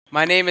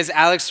My name is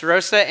Alex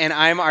DeRosa, and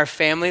I'm our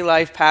family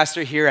life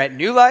pastor here at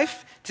New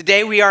Life.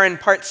 Today we are in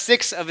part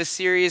 6 of a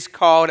series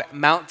called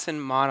Mountain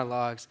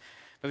Monologues.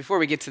 But before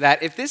we get to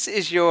that, if this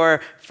is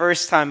your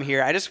first time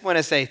here, I just want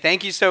to say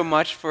thank you so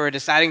much for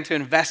deciding to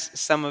invest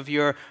some of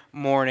your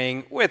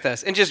morning with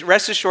us. And just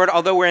rest assured,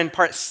 although we're in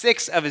part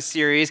 6 of a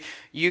series,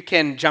 you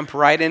can jump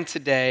right in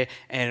today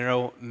and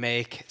it'll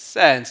make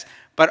sense.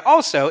 But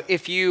also,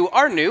 if you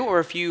are new or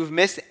if you've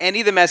missed any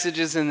of the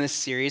messages in this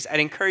series, I'd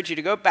encourage you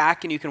to go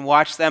back and you can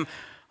watch them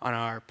on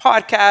our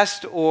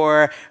podcast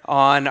or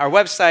on our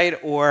website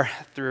or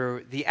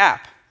through the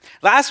app.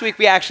 Last week,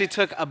 we actually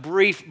took a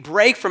brief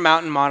break from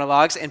Mountain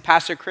Monologues, and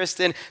Pastor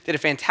Kristen did a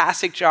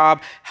fantastic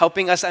job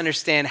helping us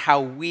understand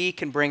how we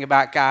can bring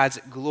about God's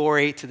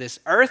glory to this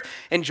earth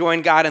and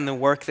join God in the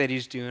work that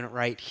he's doing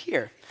right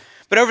here.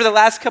 But over the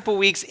last couple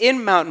weeks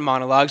in Mountain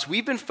Monologues,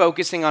 we've been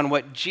focusing on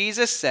what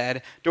Jesus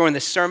said during the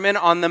Sermon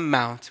on the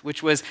Mount,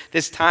 which was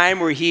this time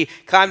where he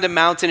climbed a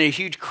mountain and a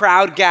huge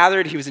crowd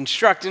gathered. He was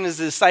instructing his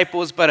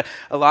disciples, but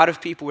a lot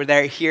of people were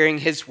there hearing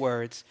his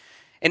words.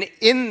 And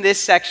in this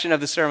section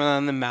of the Sermon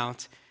on the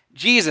Mount,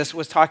 Jesus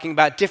was talking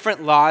about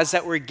different laws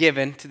that were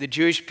given to the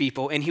Jewish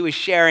people, and he was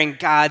sharing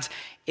God's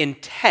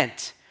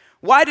intent.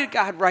 Why did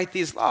God write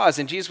these laws?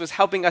 And Jesus was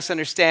helping us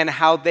understand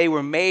how they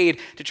were made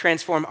to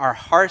transform our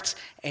hearts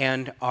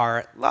and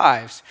our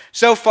lives.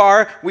 So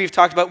far, we've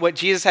talked about what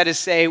Jesus had to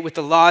say with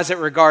the laws that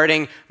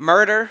regarding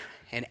murder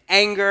and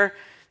anger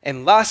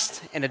and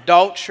lust and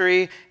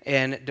adultery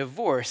and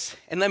divorce.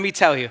 And let me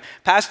tell you,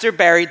 Pastor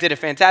Barry did a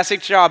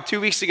fantastic job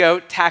 2 weeks ago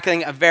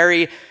tackling a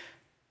very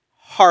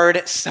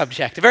hard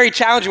subject, a very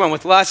challenging one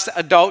with lust,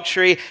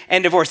 adultery,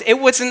 and divorce. It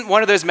wasn't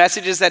one of those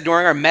messages that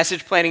during our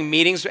message planning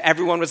meetings,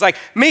 everyone was like,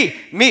 me,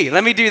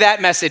 let me do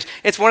that message.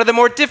 It's one of the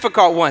more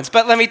difficult ones.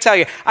 But let me tell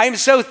you, I am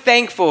so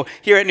thankful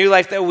here at New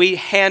Life that we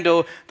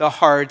handle the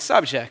hard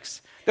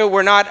subjects, that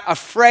we're not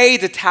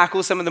afraid to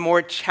tackle some of the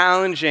more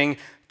challenging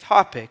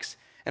topics.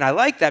 And I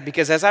like that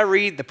because as I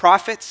read the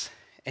prophets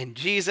and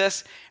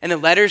Jesus and the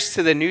letters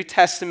to the New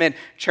Testament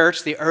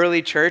church, the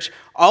early church,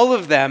 all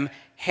of them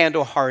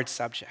handle hard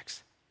subjects.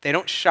 They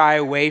don't shy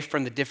away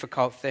from the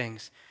difficult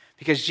things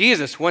because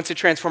Jesus wants to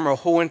transform our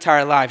whole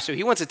entire lives. So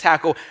he wants to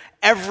tackle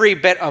every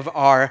bit of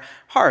our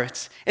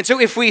hearts. And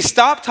so if we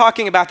stop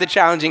talking about the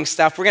challenging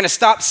stuff, we're going to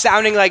stop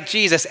sounding like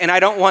Jesus, and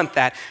I don't want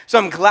that. So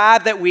I'm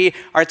glad that we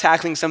are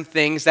tackling some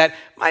things that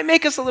might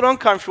make us a little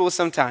uncomfortable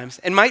sometimes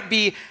and might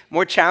be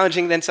more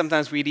challenging than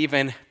sometimes we'd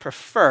even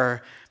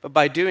prefer. But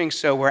by doing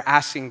so, we're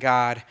asking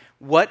God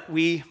what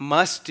we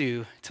must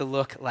do to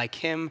look like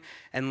him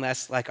and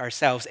less like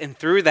ourselves. And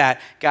through that,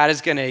 God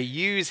is going to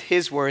use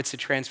his words to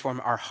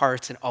transform our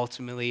hearts and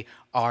ultimately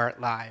our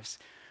lives.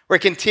 We're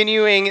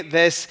continuing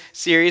this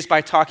series by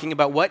talking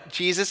about what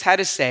Jesus had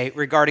to say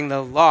regarding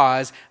the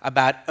laws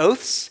about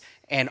oaths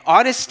and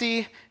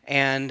honesty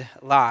and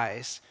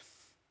lies.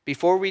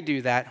 Before we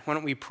do that, why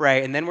don't we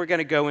pray, and then we're going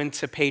to go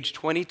into page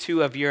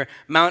 22 of your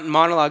Mountain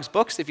Monologues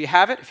books if you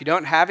have it. If you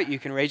don't have it, you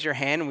can raise your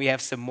hand, and we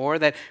have some more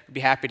that we'd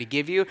be happy to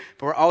give you.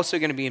 But we're also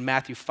going to be in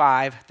Matthew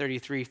 5,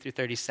 33 through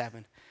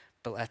 37.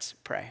 But let's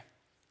pray.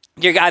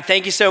 Dear God,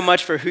 thank you so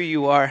much for who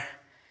you are.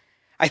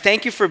 I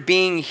thank you for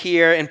being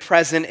here and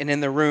present and in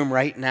the room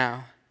right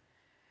now.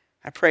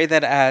 I pray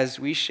that as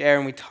we share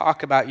and we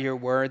talk about your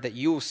word, that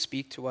you will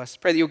speak to us.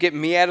 Pray that you'll get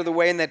me out of the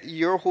way and that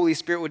your Holy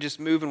Spirit will just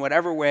move in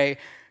whatever way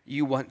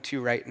you want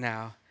to right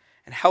now.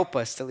 And help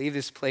us to leave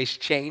this place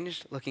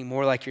changed, looking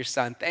more like your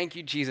son. Thank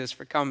you, Jesus,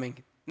 for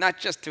coming, not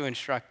just to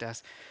instruct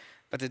us,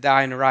 but to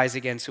die and to rise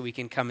again so we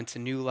can come into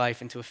new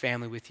life, into a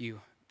family with you.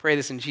 Pray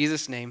this in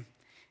Jesus' name,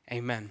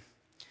 amen.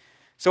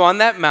 So on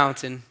that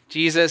mountain,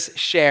 Jesus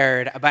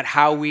shared about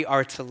how we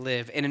are to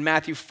live. And in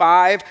Matthew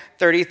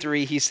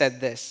 5:33, he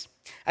said this,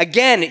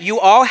 "Again,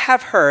 you all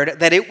have heard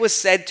that it was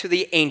said to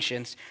the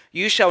ancients,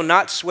 'You shall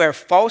not swear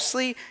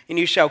falsely, and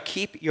you shall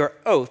keep your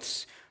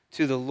oaths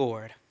to the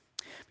Lord.'"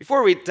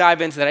 Before we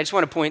dive into that, I just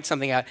want to point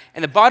something out.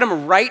 In the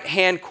bottom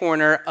right-hand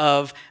corner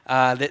of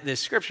the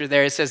scripture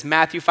there, it says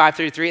Matthew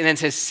 5:33, and then it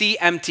says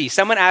CMT.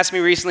 Someone asked me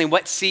recently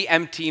what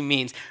CMT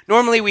means.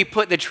 Normally, we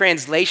put the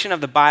translation of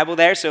the Bible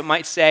there, so it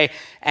might say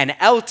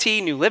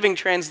NLT, New Living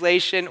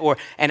Translation, or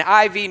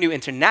NIV, New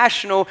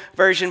International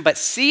Version, but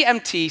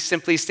CMT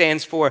simply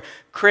stands for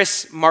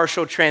Chris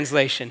Marshall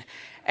Translation.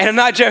 And I'm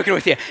not joking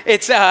with you.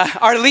 It's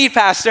our lead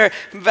pastor,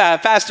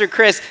 Pastor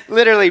Chris,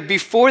 literally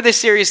before the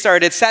series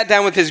started, sat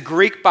down with his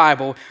Greek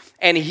Bible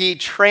and he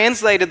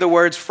translated the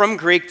words from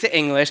Greek to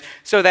English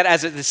so that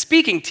as the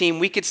speaking team,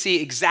 we could see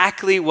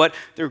exactly what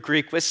the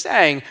Greek was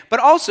saying,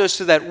 but also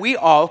so that we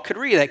all could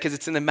read it because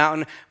it's in the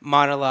Mountain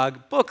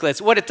Monologue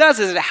booklets. What it does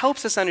is it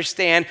helps us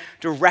understand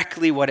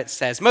directly what it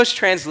says. Most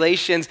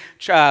translations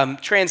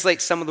translate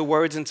some of the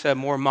words into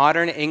more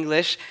modern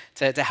English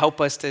to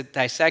help us to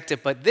dissect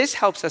it, but this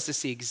helps us to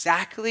see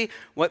exactly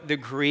what the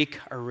Greek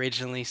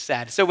originally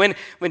said. So when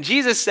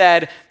Jesus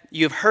said,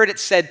 you've heard it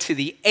said to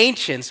the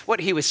ancients, what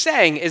he was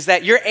saying is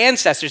that your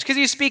ancestors, because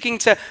he's speaking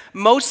to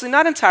mostly,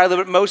 not entirely,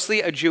 but mostly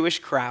a Jewish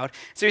crowd.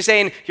 So he's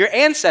saying your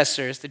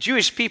ancestors, the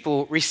Jewish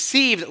people,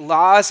 received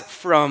laws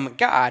from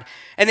God.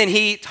 And then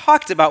he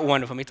talked about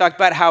one of them. He talked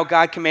about how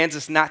God commands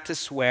us not to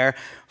swear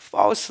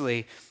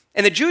falsely.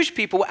 And the Jewish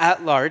people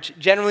at large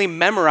generally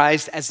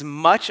memorized as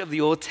much of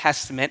the Old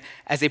Testament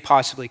as they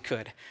possibly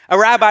could. A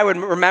rabbi would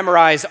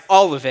memorize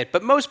all of it,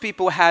 but most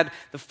people had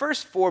the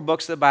first 4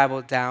 books of the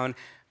Bible down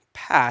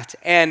pat.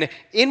 And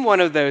in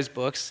one of those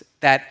books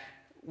that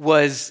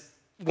was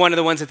one of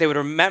the ones that they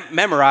would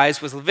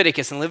memorize was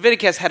Leviticus. And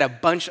Leviticus had a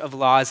bunch of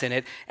laws in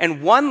it.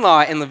 And one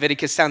law in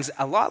Leviticus sounds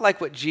a lot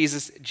like what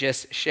Jesus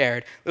just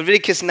shared.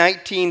 Leviticus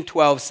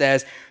 19:12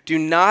 says, "Do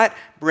not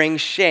bring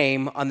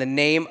shame on the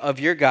name of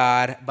your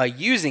God by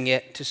using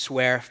it to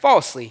swear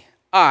falsely.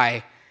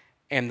 I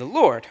am the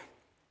Lord."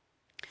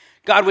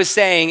 God was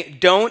saying,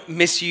 don't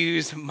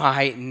misuse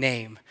my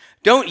name.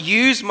 Don't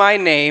use my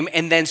name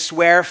and then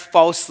swear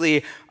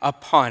falsely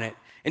upon it.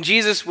 And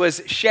Jesus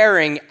was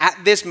sharing at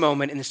this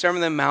moment in the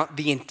Sermon on the Mount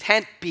the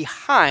intent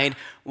behind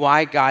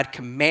why God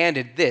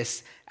commanded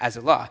this as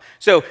a law.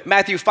 So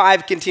Matthew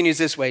 5 continues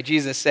this way,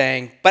 Jesus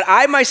saying, "But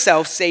I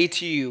myself say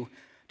to you,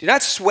 do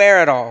not swear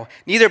at all,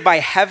 neither by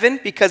heaven,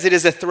 because it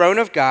is the throne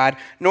of God,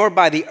 nor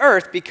by the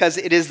earth, because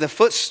it is the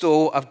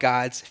footstool of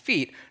God's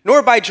feet,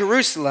 nor by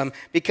Jerusalem,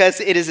 because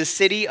it is a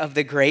city of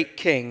the great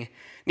King.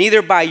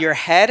 Neither by your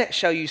head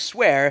shall you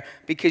swear,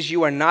 because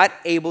you are not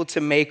able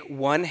to make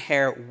one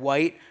hair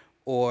white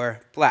or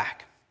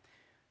black."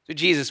 So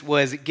Jesus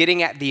was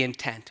getting at the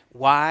intent.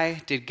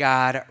 Why did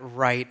God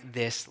write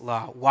this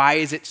law? Why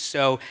is it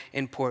so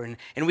important?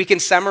 And we can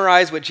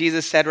summarize what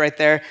Jesus said right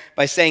there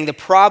by saying the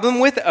problem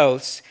with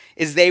oaths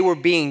is they were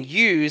being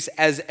used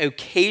as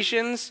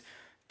occasions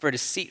for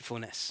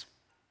deceitfulness.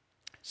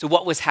 So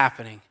what was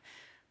happening?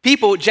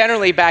 People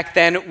generally back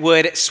then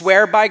would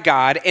swear by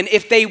God, and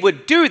if they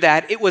would do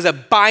that, it was a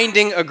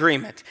binding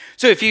agreement.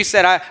 So if you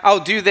said, I'll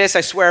do this,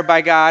 I swear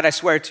by God, I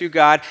swear to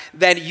God,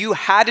 then you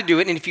had to do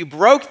it, and if you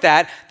broke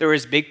that, there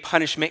was big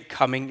punishment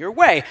coming your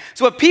way.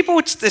 So what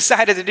people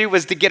decided to do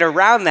was to get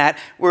around that,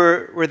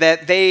 were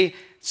that they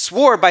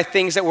swore by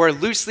things that were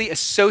loosely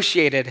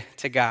associated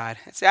to God.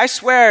 I'd say, I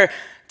swear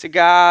to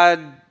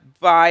God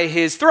by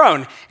his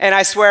throne, and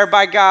I swear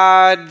by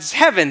God's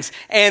heavens.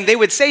 And they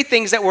would say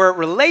things that were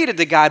related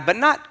to God, but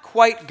not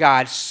quite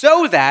God,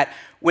 so that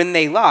when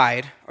they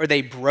lied or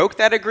they broke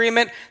that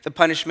agreement, the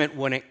punishment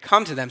wouldn't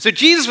come to them. So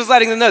Jesus was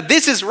letting them know,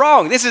 this is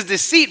wrong, this is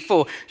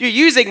deceitful. You're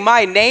using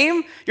my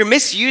name, you're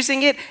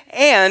misusing it,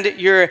 and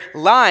you're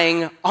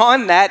lying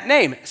on that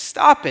name.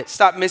 Stop it,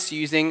 stop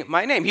misusing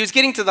my name. He was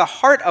getting to the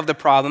heart of the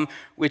problem,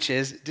 which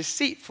is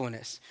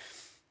deceitfulness.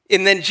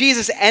 And then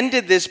Jesus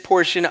ended this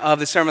portion of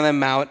the Sermon on the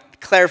Mount,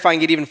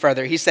 clarifying it even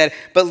further. He said,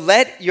 "But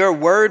let your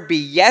word be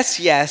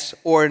yes, yes,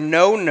 or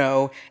no,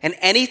 no, and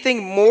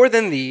anything more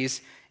than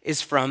these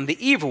is from the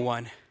evil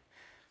one."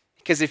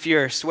 Because if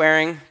you're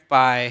swearing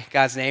by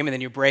God's name and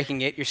then you're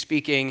breaking it, you're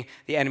speaking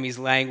the enemy's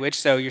language,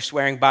 so you're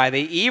swearing by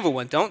the evil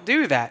one. Don't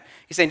do that.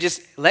 He's saying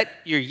just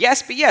let your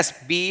yes,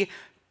 be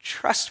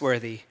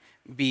trustworthy,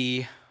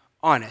 be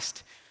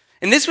honest.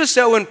 And this was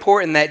so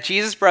important that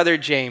Jesus' brother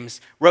James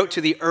wrote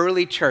to the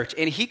early church,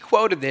 and he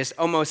quoted this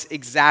almost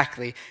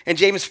exactly. In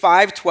James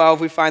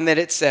 5:12, we find that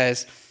it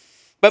says,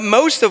 "But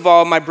most of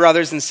all, my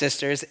brothers and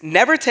sisters,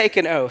 never take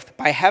an oath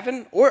by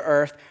heaven or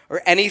earth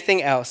or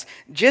anything else.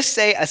 Just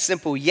say a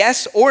simple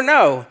yes or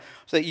no,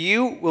 so that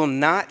you will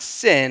not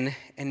sin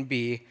and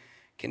be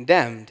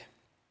condemned."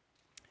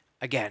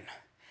 Again,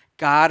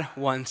 God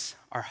wants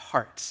our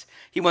hearts.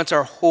 He wants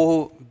our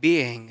whole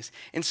beings.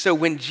 And so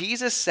when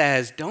Jesus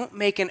says, don't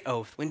make an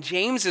oath, when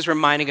James is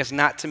reminding us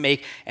not to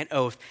make an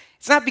oath,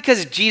 it's not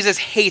because Jesus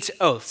hates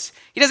oaths.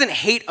 He doesn't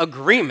hate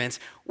agreements.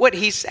 What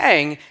he's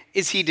saying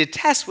is he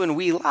detests when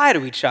we lie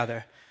to each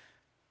other,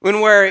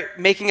 when we're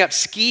making up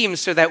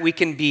schemes so that we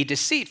can be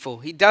deceitful.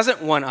 He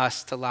doesn't want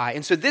us to lie.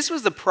 And so this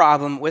was the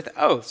problem with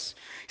oaths.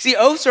 See,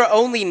 oaths are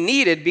only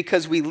needed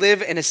because we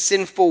live in a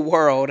sinful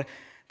world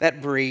that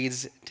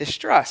breeds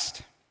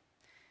distrust.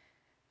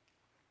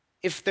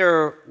 If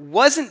there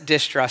wasn't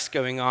distrust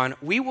going on,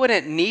 we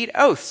wouldn't need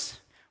oaths.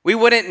 We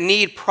wouldn't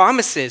need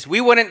promises.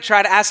 We wouldn't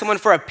try to ask someone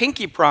for a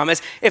pinky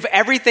promise if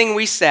everything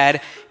we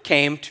said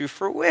came to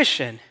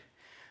fruition.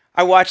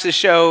 I watched this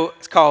show,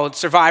 it's called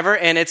Survivor,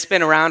 and it's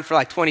been around for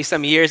like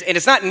 20-some years, and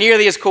it's not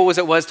nearly as cool as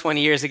it was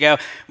 20 years ago,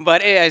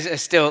 but I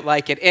still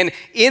like it. And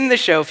in the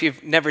show, if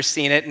you've never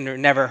seen it or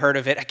never heard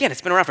of it, again,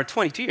 it's been around for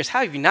 22 years.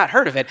 How have you not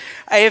heard of it?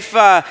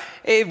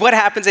 What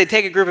happens, they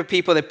take a group of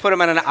people, they put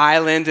them on an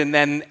island, and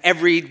then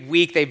every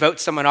week they vote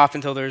someone off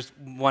until there's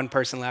one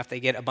person left. They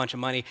get a bunch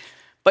of money.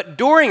 But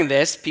during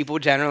this, people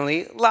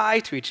generally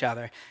lie to each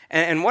other.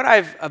 And what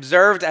I've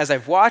observed as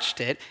I've watched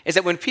it is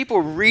that when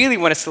people really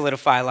want to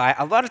solidify a lie,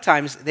 a lot of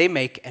times they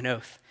make an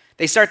oath.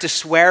 They start to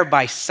swear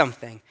by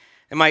something.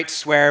 They might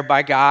swear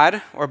by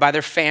God or by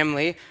their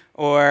family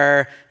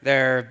or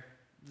their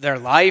their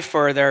life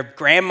or their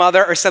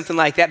grandmother or something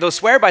like that. They'll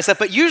swear by stuff,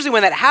 but usually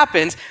when that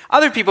happens,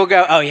 other people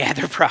go, oh yeah,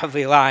 they're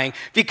probably lying,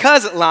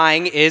 because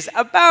lying is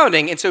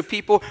abounding. And so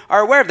people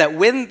are aware of that.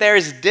 When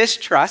there's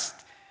distrust,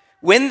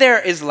 when there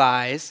is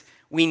lies,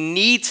 we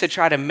need to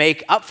try to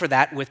make up for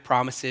that with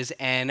promises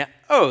and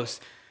oaths.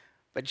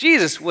 But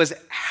Jesus was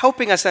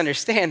helping us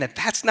understand that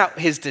that's not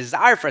his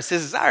desire for us.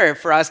 His desire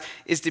for us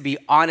is to be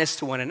honest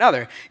to one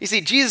another. You see,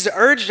 Jesus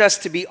urged us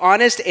to be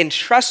honest and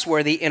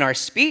trustworthy in our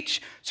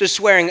speech, so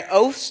swearing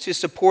oaths to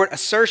support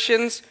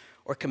assertions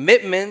or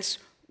commitments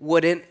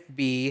wouldn't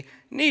be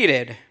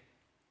needed.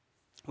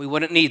 We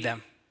wouldn't need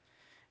them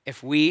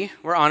if we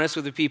were honest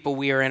with the people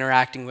we are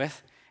interacting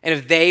with, and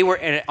if they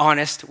were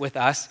honest with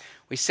us.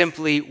 We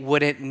simply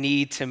wouldn't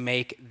need to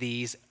make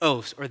these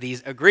oaths or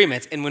these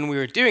agreements. And when we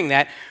were doing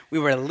that, we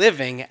were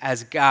living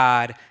as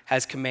God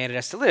has commanded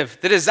us to live.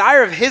 The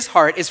desire of his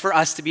heart is for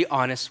us to be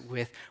honest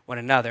with one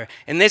another.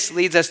 And this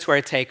leads us to our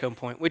take-home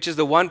point, which is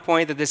the one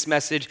point that this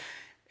message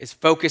is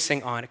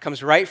focusing on. It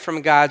comes right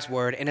from God's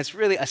word, and it's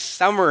really a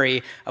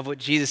summary of what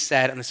Jesus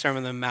said on the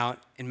Sermon on the Mount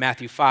in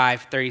Matthew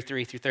 5,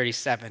 33 through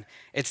 37.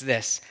 It's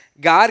this: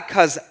 God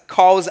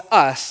calls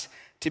us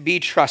to be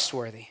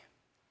trustworthy.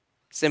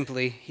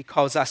 Simply, he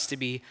calls us to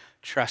be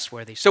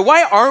trustworthy. So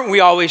why aren't we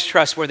always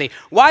trustworthy?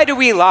 Why do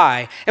we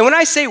lie? And when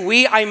I say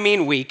we, I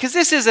mean we, because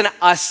this is an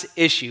us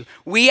issue.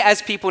 We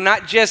as people,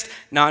 not just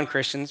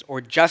non-Christians or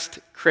just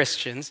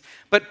Christians,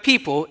 but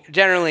people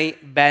generally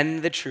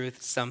bend the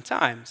truth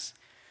sometimes.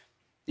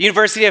 The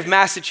University of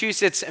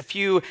Massachusetts a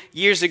few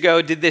years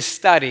ago did this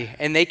study,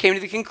 and they came to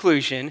the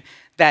conclusion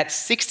that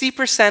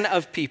 60%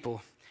 of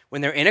people, when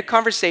they're in a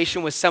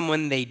conversation with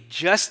someone they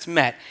just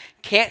met,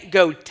 can't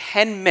go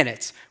 10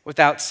 minutes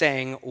without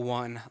saying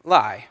one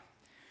lie.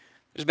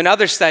 There's been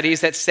other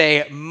studies that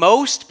say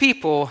most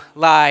people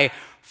lie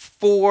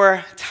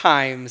 4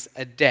 times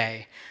a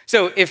day.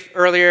 So if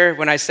earlier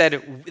when I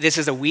said this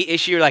is a we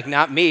issue, you're like,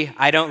 not me,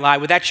 I don't lie.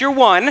 Well, that's your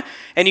one,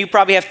 and you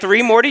probably have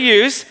 3 more to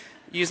use.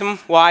 Use them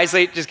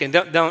wisely. Just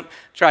kidding, don't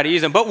try to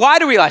use them. But why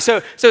do we lie?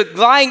 So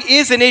lying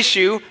is an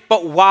issue,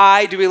 but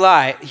why do we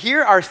lie?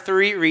 Here are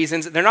 3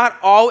 reasons. They're not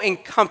all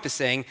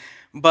encompassing,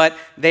 but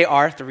they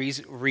are 3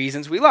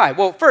 reasons we lie.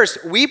 Well,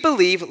 first, we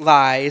believe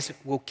lies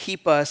will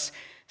keep us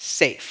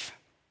safe.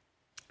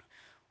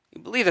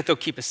 We believe that they'll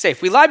keep us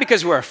safe. We lie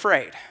because we're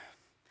afraid.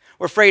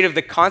 We're afraid of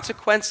the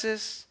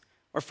consequences.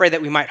 We're afraid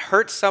that we might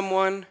hurt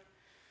someone.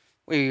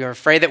 We are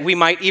afraid that we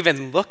might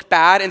even look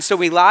bad, and so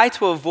we lie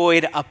to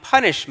avoid a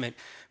punishment.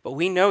 But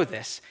we know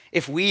this.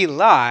 If we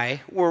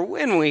lie, or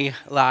when we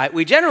lie,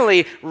 we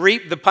generally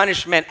reap the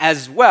punishment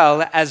as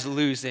well as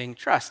losing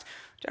trust.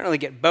 Generally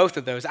get both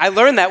of those. I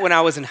learned that when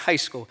I was in high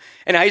school.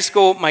 In high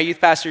school, my youth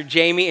pastor,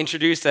 Jamie,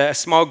 introduced a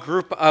small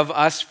group of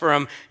us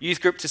from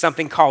youth group to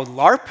something called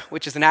LARP,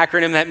 which is an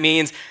acronym that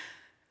means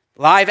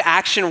live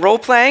action role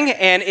playing,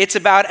 and it's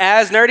about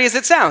as nerdy as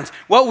it sounds.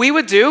 What we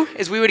would do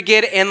is we would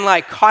get in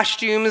like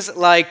costumes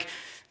like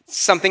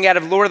something out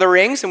of Lord of the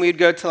Rings, and we would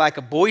go to like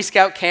a Boy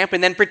Scout camp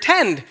and then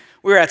pretend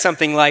we were at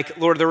something like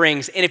Lord of the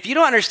Rings. And if you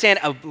don't understand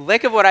a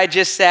lick of what I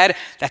just said,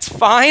 that's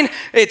fine.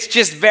 It's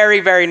just very,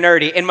 very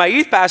nerdy. And my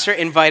youth pastor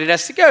invited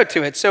us to go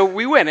to it. So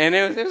we went, and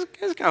it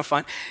was kind of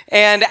fun.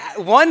 And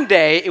one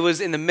day, it was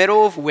in the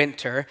middle of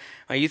winter,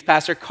 my youth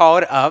pastor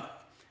called up.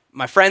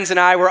 My friends and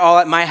I were all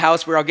at my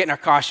house. We were all getting our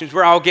costumes.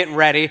 We're all getting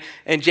ready.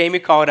 And Jamie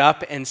called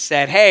up and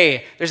said,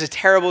 hey, there's a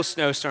terrible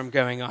snowstorm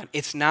going on.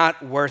 It's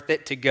not worth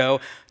it to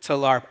go to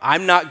LARP.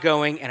 I'm not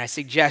going, and I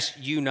suggest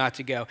you not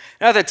to go.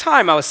 Now, at the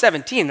time, I was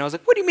 17, and I was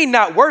like, what do you mean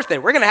not worth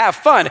it? We're going to have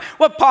fun.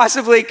 What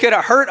possibly could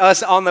have hurt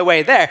us on the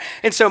way there?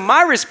 And so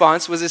my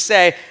response was to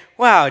say,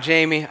 wow,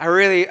 Jamie, I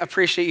really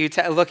appreciate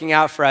you looking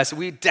out for us.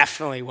 We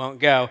definitely won't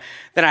go.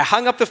 Then I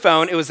hung up the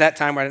phone. It was that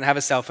time where I didn't have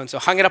a cell phone, so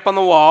I hung it up on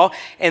the wall.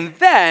 And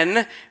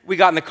then we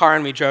got in the car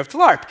and we drove to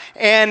LARP.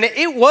 And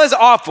it was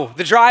awful.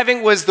 The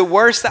driving was the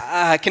worst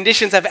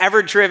conditions I've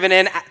ever driven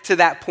in to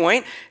that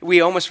point.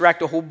 We almost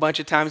wrecked a whole bunch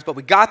of times, but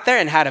we got there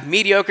and had a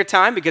mediocre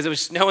time because it was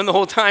snowing the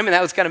whole time, and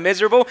that was kind of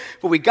miserable.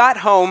 But we got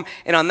home,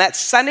 and on that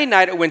Sunday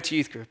night, I went to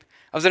youth group.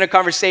 I was in a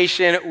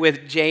conversation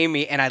with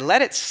Jamie, and I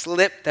let it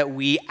slip that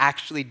we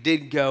actually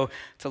did go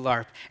to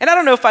LARP. And I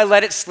don't know if I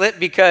let it slip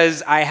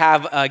because I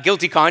have a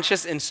guilty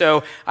conscience, and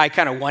so I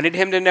kind of wanted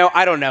him to know.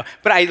 I don't know.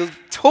 But I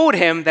told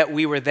him that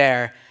we were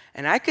there,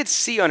 and I could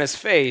see on his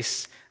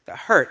face the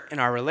hurt in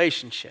our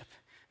relationship.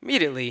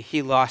 Immediately,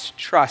 he lost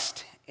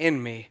trust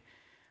in me.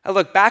 I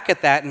look back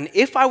at that, and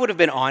if I would have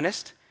been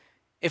honest,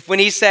 if when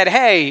he said,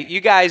 hey, you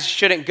guys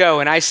shouldn't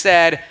go, and I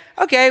said,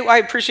 okay, well, I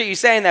appreciate you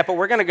saying that, but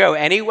we're going to go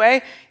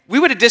anyway, we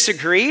would have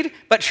disagreed,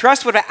 but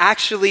trust would have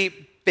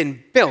actually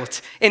been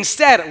built.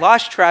 Instead,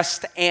 lost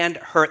trust and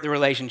hurt the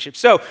relationship.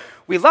 So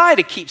we lie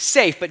to keep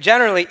safe, but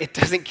generally it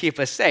doesn't keep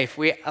us safe.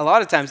 We a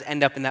lot of times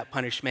end up in that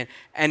punishment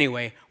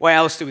anyway. Why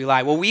else do we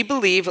lie? Well, we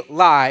believe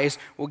lies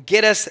will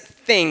get us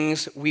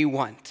things we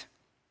want.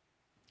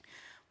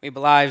 We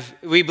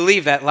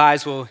believe that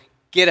lies will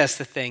get us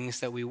the things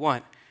that we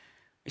want.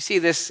 We see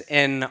this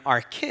in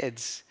our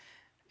kids.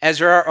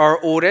 Ezra, our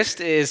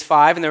oldest, is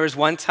 5, and there was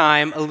one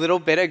time a little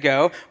bit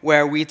ago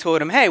where we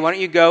told him, hey, why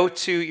don't you go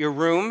to your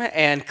room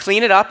and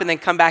clean it up and then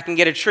come back and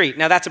get a treat.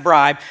 Now, that's a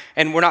bribe,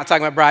 and we're not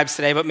talking about bribes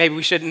today, but maybe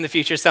we should in the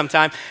future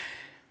sometime.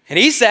 And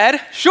he said,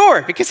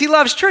 sure, because he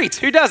loves treats.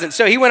 Who doesn't?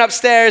 So he went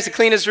upstairs to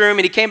clean his room,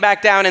 and he came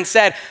back down and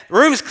said, the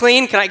room's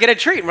clean, can I get a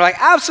treat? And we're like,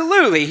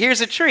 absolutely,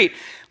 here's a treat.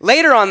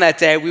 Later on that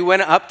day, we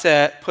went up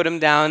to put him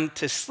down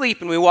to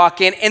sleep, and we walk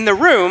in, and the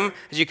room,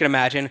 as you can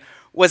imagine,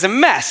 was a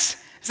mess.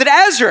 I said,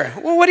 Ezra,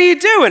 well, what are you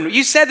doing?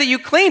 You said that you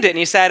cleaned it. And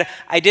he said,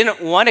 I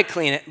didn't want to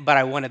clean it, but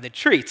I wanted the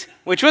treat,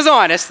 which was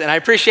honest, and I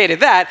appreciated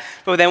that.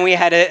 But then we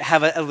had to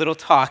have a little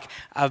talk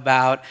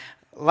about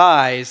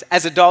lies.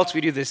 As adults,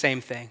 we do the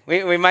same thing.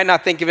 We might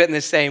not think of it in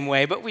the same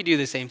way, but we do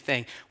the same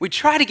thing. We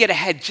try to get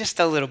ahead just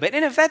a little bit.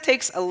 And if that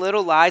takes a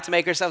little lie to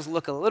make ourselves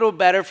look a little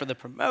better for the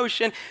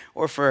promotion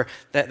or for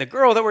the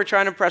girl that we're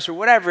trying to impress or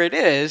whatever it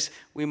is,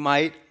 we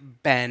might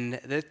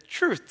bend the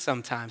truth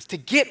sometimes to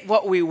get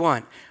what we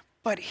want.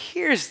 But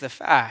here's the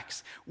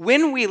facts.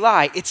 When we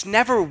lie, it's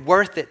never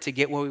worth it to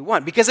get what we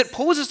want because it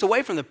pulls us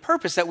away from the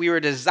purpose that we were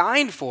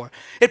designed for.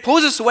 It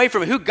pulls us away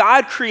from who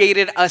God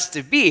created us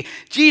to be.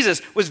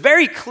 Jesus was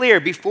very clear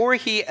before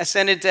he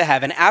ascended to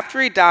heaven.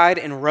 After he died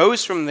and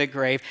rose from the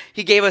grave,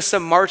 he gave us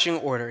some marching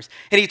orders.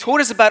 And he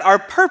told us about our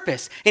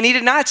purpose. And he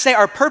did not say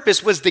our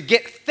purpose was to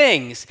get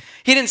things.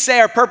 He didn't say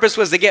our purpose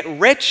was to get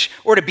rich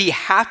or to be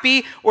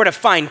happy or to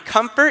find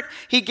comfort.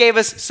 He gave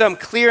us some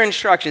clear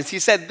instructions. He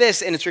said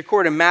this, and it's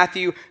recorded in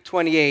Matthew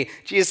 28.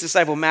 Jesus'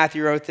 disciple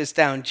Matthew wrote this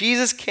down.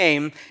 Jesus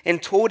came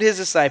and told his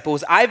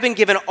disciples, I've been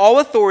given all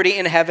authority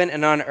in heaven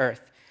and on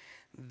earth.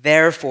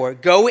 Therefore,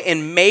 go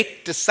and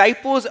make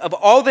disciples of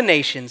all the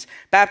nations,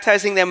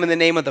 baptizing them in the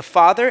name of the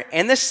Father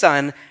and the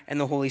Son and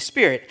the Holy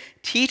Spirit.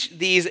 Teach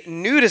these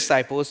new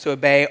disciples to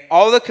obey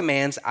all the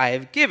commands I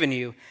have given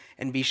you.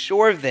 And be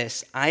sure of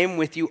this, I am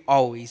with you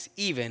always,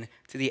 even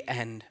to the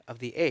end of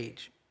the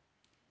age.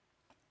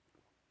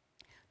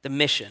 The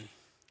mission,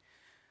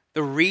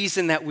 the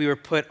reason that we were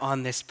put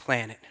on this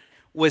planet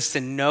was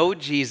to know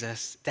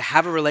Jesus, to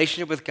have a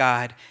relationship with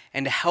God,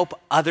 and to help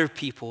other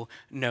people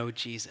know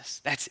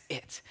Jesus. That's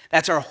it.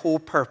 That's our whole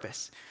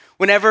purpose.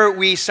 Whenever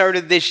we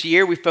started this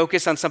year, we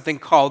focused on something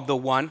called the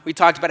one. We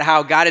talked about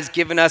how God has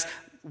given us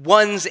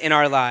ones in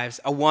our lives.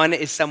 A one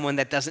is someone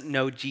that doesn't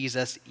know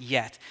Jesus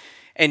yet.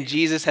 And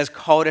Jesus has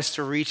called us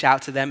to reach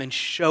out to them and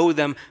show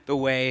them the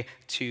way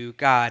to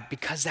God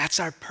because that's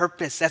our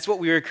purpose. That's what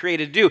we were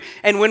created to do.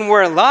 And when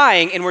we're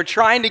lying and we're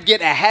trying to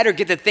get ahead or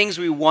get the things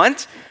we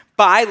want,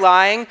 by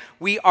lying,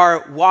 we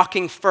are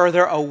walking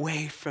further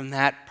away from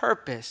that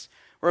purpose.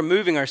 We're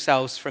moving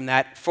ourselves from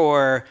that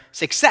for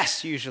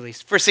success, usually,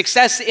 for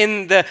success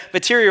in the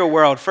material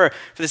world, for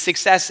the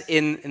success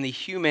in the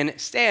human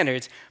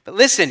standards. But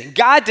listen,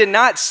 God did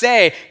not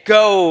say,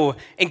 go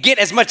and get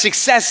as much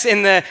success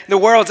in the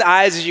world's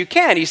eyes as you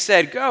can. He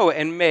said, go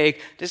and make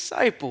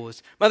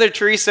disciples. Mother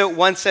Teresa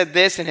once said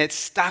this, and it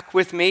stuck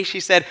with me. She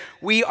said,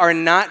 we are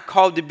not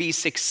called to be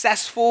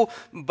successful,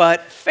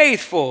 but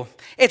faithful.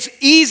 It's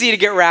easy to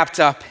get wrapped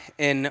up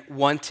in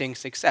wanting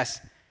success.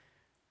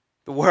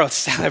 The world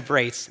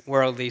celebrates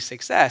worldly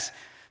success.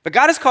 But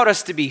God has called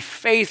us to be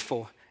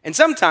faithful. And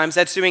sometimes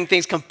that's doing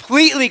things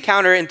completely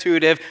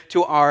counterintuitive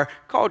to our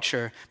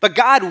culture. But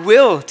God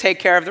will take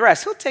care of the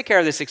rest. He'll take care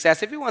of the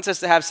success. If he wants us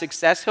to have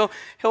success,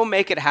 he'll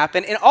make it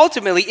happen. And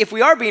ultimately, if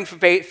we are being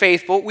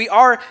faithful, we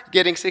are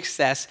getting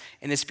success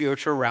in the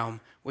spiritual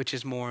realm, which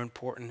is more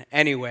important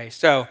anyway.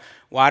 So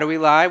why do we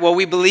lie? Well,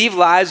 we believe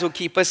lies will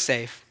keep us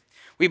safe.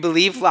 We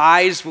believe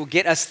lies will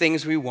get us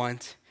things we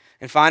want.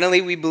 And finally,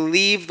 we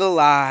believe the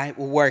lie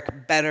will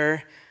work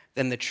better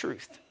than the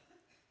truth.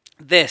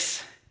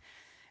 This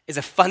is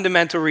a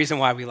fundamental reason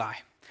why we lie.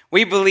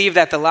 We believe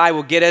that the lie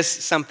will get us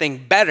something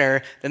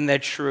better than the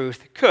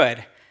truth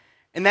could.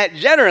 And that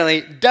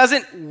generally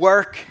doesn't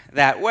work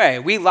that way.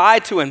 We lie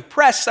to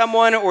impress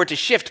someone or to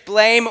shift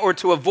blame or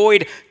to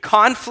avoid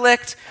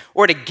conflict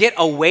or to get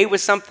away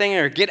with something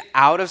or get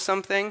out of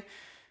something.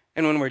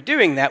 And when we're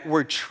doing that,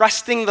 we're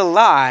trusting the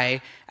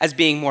lie as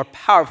being more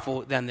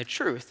powerful than the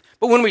truth.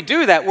 But when we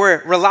do that,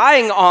 we're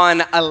relying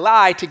on a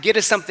lie to get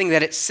us something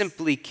that it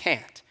simply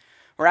can't.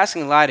 We're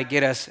asking a lie to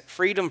get us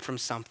freedom from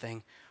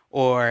something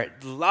or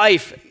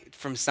life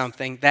from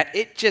something that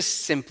it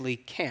just simply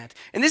can't.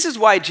 And this is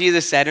why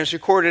Jesus said, and it's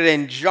recorded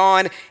in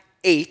John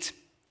 8,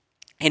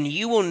 and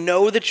you will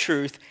know the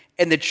truth,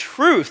 and the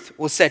truth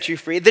will set you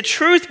free. The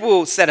truth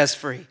will set us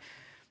free.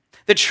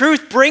 The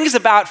truth brings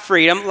about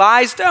freedom,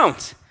 lies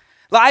don't.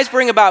 Lies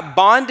bring about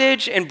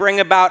bondage and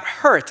bring about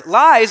hurt.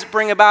 Lies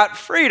bring about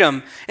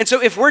freedom. And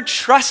so if we're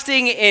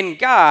trusting in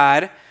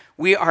God,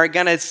 we are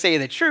going to say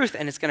the truth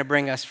and it's going to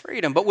bring us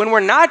freedom. But when we're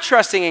not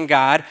trusting in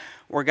God,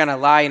 we're going to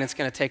lie and it's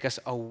going to take us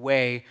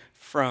away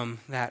from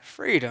that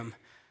freedom.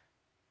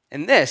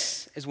 And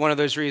this is one of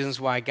those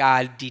reasons why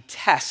God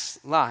detests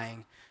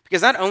lying.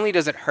 Because not only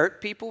does it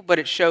hurt people, but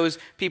it shows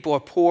people a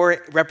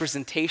poor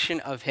representation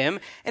of him,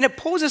 and it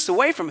pulls us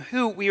away from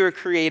who we were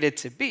created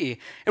to be.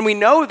 And we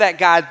know that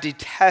God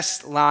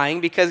detests lying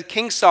because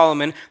King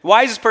Solomon, the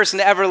wisest person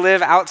to ever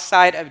live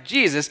outside of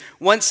Jesus,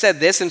 once said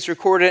this, and it's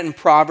recorded in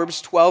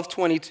Proverbs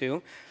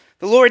 12:22.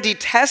 The Lord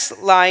detests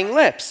lying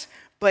lips,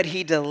 but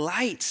he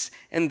delights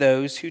in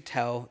those who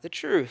tell the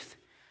truth.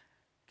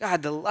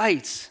 God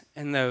delights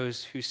in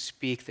those who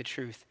speak the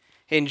truth.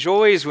 He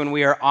enjoys when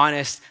we are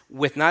honest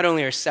with not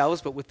only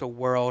ourselves, but with the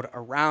world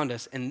around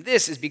us. And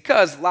this is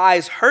because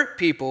lies hurt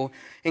people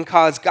and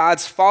cause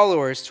God's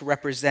followers to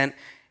represent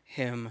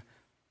him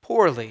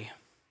poorly.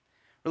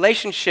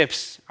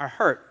 Relationships are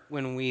hurt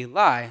when we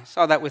lie. I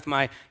saw that with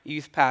my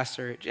youth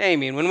pastor,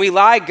 Jamie. And when we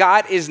lie,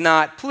 God is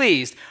not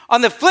pleased.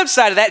 On the flip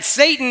side of that,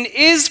 Satan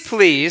is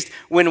pleased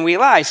when we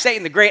lie.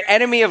 Satan, the great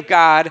enemy of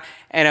God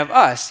and of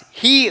us.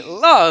 He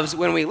loves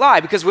when we lie,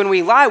 because when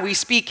we lie, we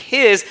speak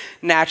his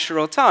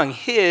natural tongue,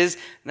 his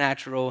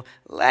natural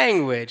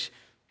language.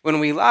 When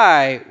we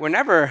lie, we're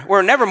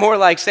never more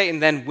like Satan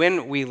than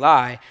when we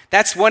lie.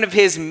 That's one of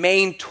his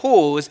main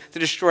tools to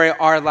destroy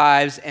our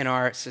lives and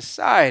our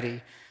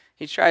society.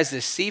 He tries to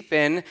seep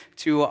in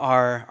to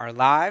our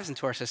lives and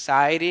to our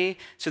society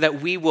so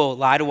that we will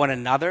lie to one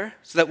another,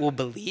 so that we'll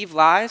believe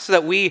lies, so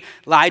that we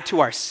lie to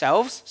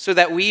ourselves, so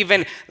that we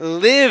even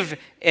live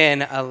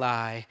in a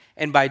lie.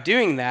 And by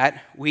doing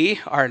that,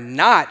 we are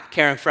not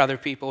caring for other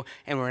people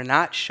and we're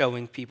not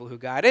showing people who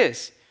God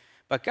is.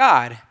 But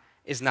God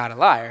is not a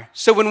liar.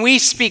 So when we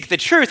speak the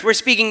truth, we're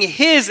speaking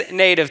his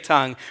native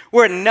tongue.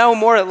 We're no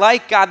more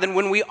like God than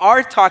when we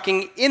are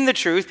talking in the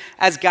truth,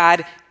 as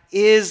God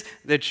is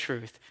the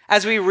truth.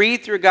 As we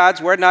read through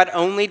God's word, not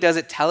only does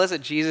it tell us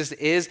that Jesus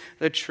is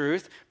the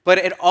truth, but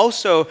it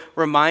also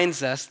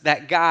reminds us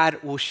that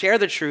God will share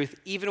the truth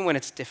even when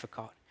it's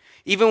difficult,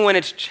 even when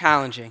it's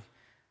challenging.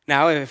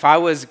 Now, if I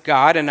was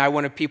God and I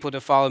wanted people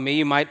to follow me,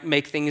 you might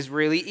make things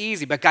really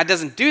easy. But God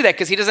doesn't do that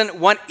because he doesn't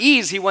want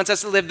ease. He wants us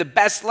to live the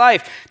best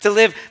life, to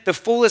live the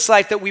fullest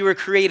life that we were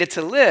created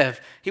to live.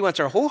 He wants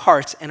our whole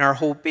hearts and our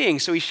whole being.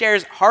 So he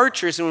shares hard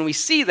truths, and when we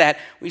see that,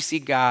 we see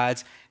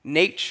God's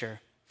nature.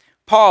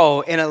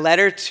 Paul, in a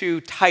letter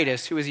to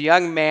Titus, who was a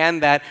young man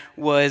that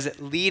was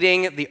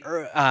leading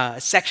the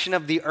section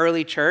of the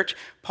early church,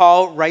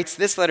 Paul writes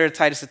this letter to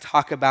Titus to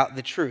talk about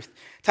the truth.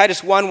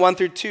 Titus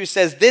 1:1-2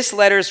 says, "This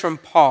letter is from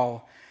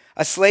Paul,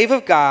 a slave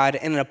of God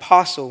and an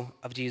apostle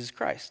of Jesus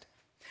Christ.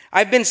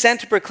 I've been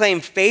sent to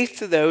proclaim faith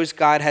to those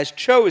God has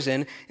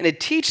chosen and to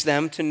teach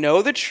them to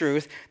know the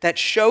truth that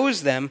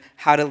shows them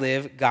how to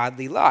live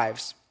godly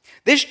lives.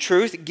 This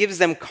truth gives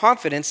them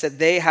confidence that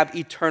they have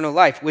eternal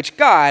life, which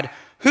God,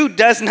 who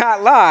does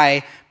not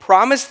lie,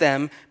 promised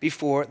them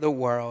before the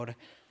world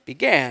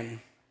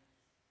began."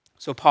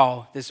 So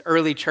Paul, this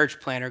early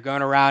church planner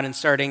going around and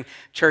starting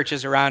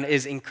churches around,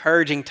 is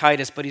encouraging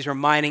Titus, but he's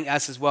reminding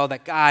us as well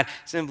that God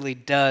simply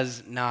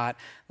does not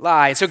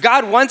lie. So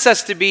God wants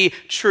us to be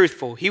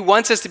truthful. He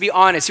wants us to be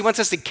honest. He wants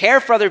us to care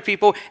for other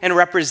people and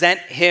represent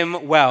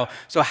him well.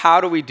 So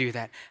how do we do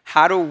that?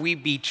 How do we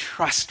be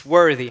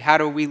trustworthy? How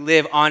do we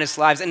live honest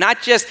lives? And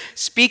not just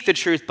speak the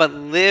truth, but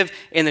live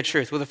in the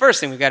truth. Well, the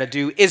first thing we've got to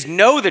do is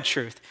know the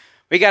truth.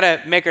 We got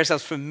to make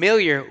ourselves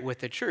familiar with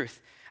the truth.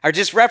 I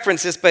just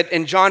referenced this, but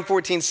in John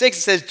 14:6,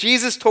 it says,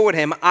 Jesus told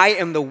him, "I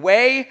am the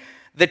way,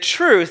 the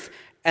truth,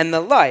 and the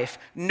life.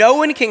 No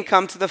one can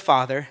come to the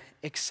Father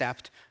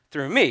except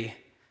through me."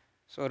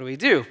 So what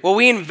do? Well,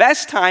 we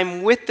invest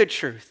time with the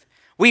truth.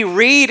 We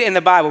read in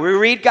the Bible. We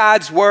read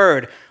God's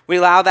word. We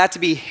allow that to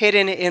be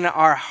hidden in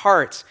our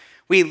hearts.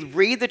 We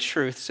read the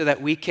truth so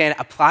that we can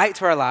apply it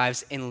to our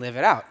lives and live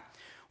it out.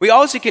 We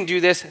also can do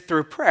this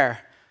through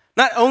prayer.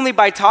 Not only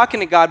by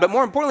talking to God, but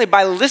more importantly,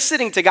 by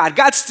listening to God.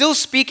 God's still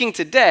speaking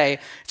today,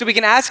 so we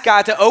can ask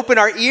God to open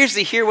our ears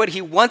to hear what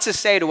he wants to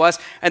say to us,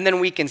 and then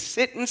we can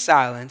sit in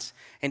silence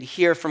and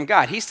hear from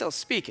God. He's still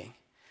speaking.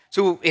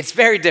 So it's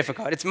very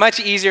difficult. It's much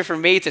easier for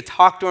me to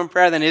talk to him in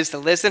prayer than it is to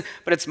listen,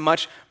 but it's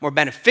much more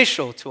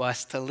beneficial to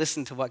us to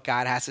listen to what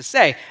God has to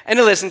say and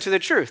to listen to the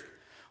truth.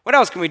 What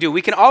else can we do?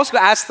 We can also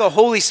ask the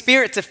Holy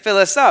Spirit to fill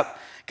us up.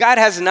 God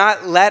has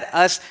not let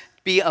us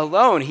be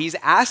alone. He's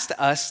asked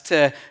us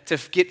to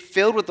get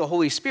filled with the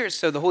Holy Spirit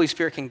so the Holy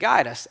Spirit can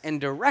guide us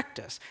and direct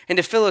us and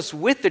to fill us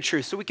with the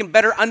truth so we can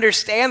better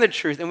understand the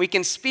truth and we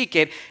can speak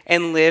it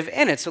and live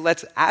in it. So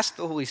let's ask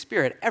the Holy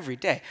Spirit every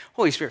day,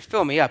 "Holy Spirit,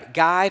 fill me up,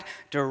 guide,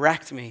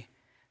 direct me,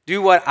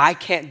 do what I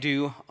can't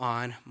do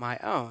on my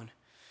own."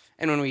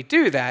 And when we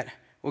do that,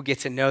 we'll get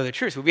to know the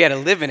truth. We'll be able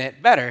to live in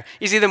it better.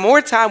 You see, the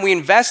more time we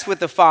invest with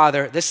the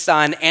Father, the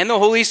Son, and the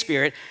Holy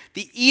Spirit,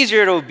 the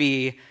easier it'll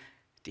be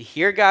to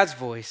hear God's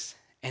voice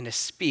and to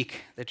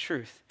speak the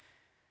truth.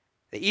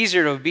 The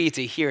easier it'll be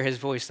to hear his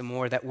voice, the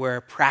more that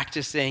we're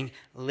practicing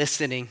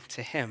listening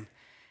to him.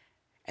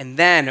 And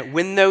then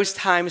when those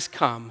times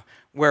come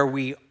where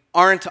we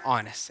aren't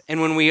honest and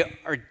when we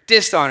are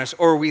dishonest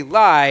or we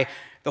lie,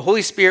 the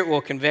Holy Spirit will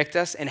convict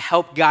us and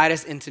help guide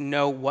us into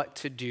know what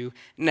to do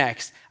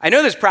next. I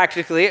know this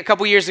practically. A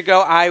couple years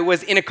ago, I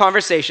was in a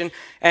conversation,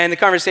 and the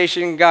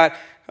conversation got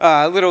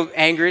a little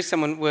angry.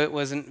 Someone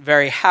wasn't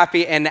very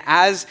happy. And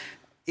as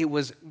it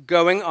was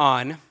going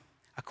on,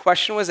 a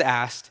question was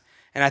asked,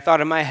 and I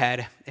thought in my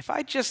head, if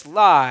I just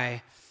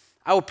lie,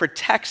 I will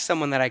protect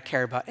someone that I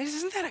care about.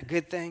 Isn't that a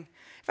good thing?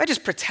 If I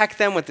just protect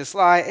them with this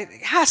lie, it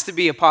has to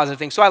be a positive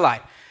thing. So I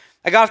lied.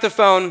 I got off the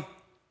phone,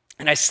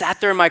 and I sat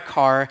there in my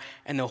car,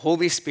 and the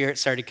Holy Spirit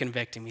started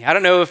convicting me. I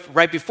don't know if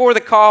right before the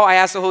call I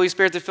asked the Holy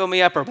Spirit to fill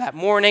me up, or that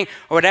morning,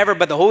 or whatever,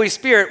 but the Holy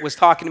Spirit was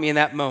talking to me in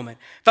that moment.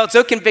 Felt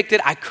so convicted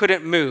I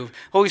couldn't move.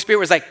 Holy Spirit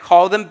was like,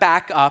 call them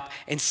back up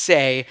and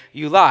say,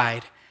 you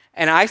lied.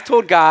 And I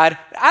told God,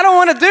 I don't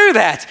want to do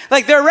that.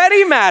 Like, they're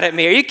already mad at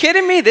me. Are you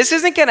kidding me? This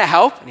isn't going to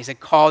help. And he said,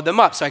 call them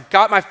up. So I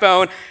got my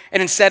phone,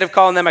 and instead of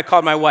calling them, I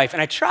called my wife.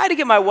 And I tried to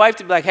get my wife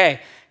to be like, hey,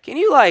 can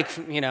you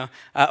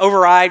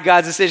override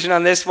God's decision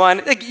on this one?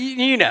 Like,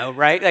 you know,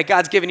 right? Like,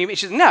 God's given you.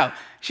 She said, no,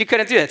 she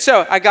couldn't do it.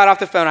 So I got off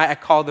the phone. I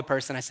called the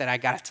person. I said, I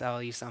got to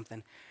tell you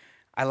something.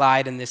 I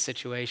lied in this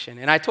situation.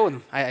 And I told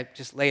them, I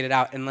just laid it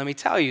out. And let me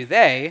tell you,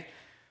 they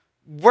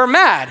were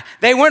mad.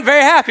 They weren't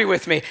very happy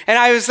with me. And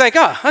I was like,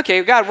 oh,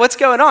 okay, God, what's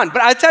going on?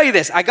 But I'll tell you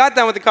this. I got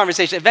done with the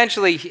conversation.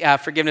 Eventually,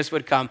 forgiveness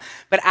would come.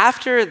 But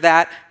after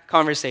that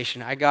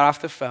conversation, I got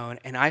off the phone,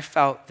 and I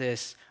felt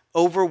this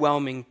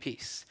overwhelming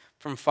peace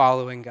from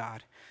following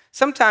God.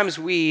 Sometimes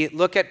we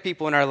look at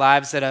people in our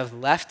lives that have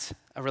left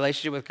a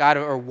relationship with God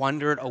or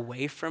wandered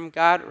away from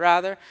God,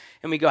 rather,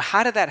 and we go,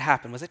 how did that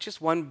happen? Was it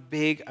just one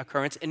big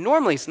occurrence? And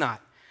normally it's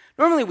not.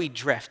 Normally we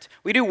drift.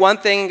 We do one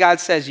thing and God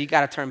says, you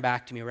got to turn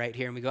back to me right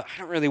here. And we go, I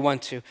don't really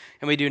want to.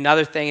 And we do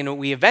another thing and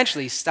we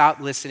eventually stop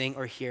listening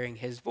or hearing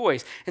his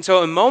voice. And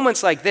so in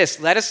moments like this,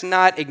 let us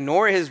not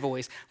ignore his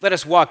voice. Let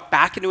us walk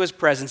back into his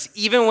presence,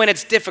 even when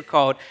it's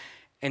difficult,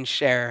 and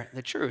share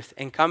the truth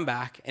and come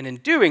back. And in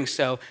doing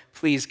so,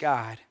 please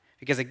God.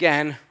 Because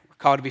again, we're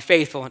called to be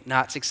faithful,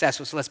 not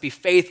successful. So let's be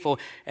faithful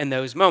in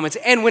those moments.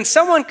 And when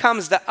someone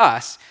comes to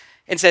us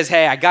and says,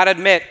 hey, I got to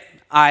admit,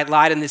 I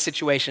lied in this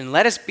situation.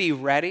 Let us be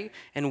ready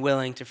and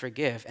willing to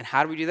forgive. And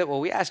how do we do that? Well,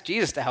 we ask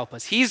Jesus to help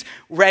us. He's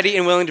ready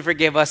and willing to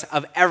forgive us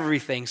of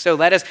everything. So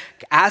let us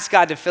ask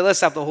God to fill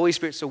us up, the Holy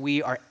Spirit, so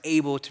we are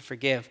able to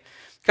forgive.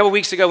 A couple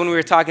weeks ago when we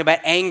were talking about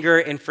anger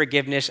and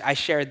forgiveness, I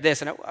shared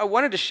this, and I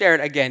wanted to share it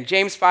again.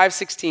 James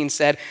 5:16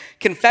 said,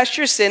 confess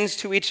your sins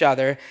to each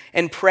other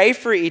and pray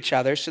for each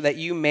other so that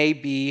you may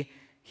be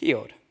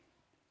healed.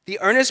 The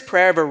earnest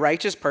prayer of a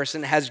righteous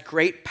person has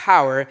great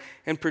power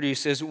and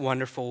produces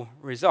wonderful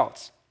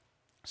results.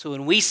 So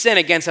when we sin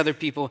against other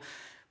people,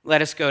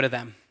 let us go to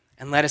them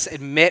and let us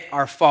admit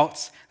our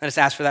faults. Let us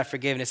ask for that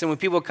forgiveness. And when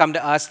people come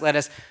to us, let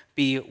us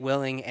be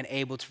willing and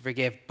able to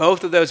forgive.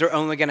 Both of those are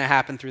only going to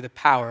happen through the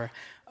power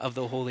of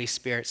the Holy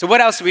Spirit. So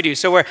what else do we do?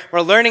 So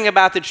we're learning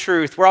about the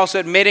truth. We're also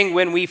admitting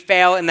when we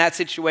fail in that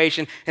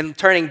situation and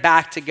turning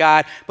back to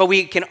God. But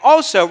we can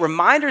also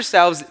remind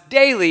ourselves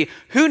daily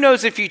who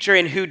knows the future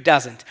and who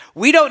doesn't.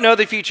 We don't know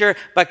the future,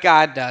 but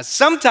God does.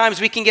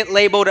 Sometimes we can get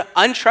labeled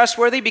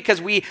untrustworthy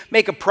because we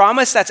make a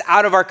promise that's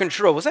out of our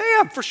control. We'll say,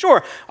 yeah, for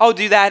sure, I'll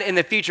do that in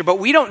the future. But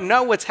we don't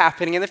know what's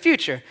happening in the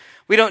future.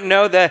 We don't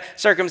know the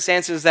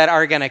circumstances that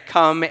are going to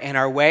come in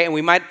our way, and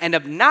we might end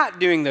up not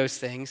doing those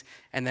things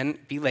and then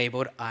be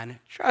labeled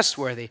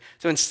untrustworthy.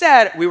 So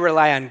instead, we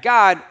rely on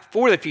God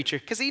for the future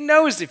because he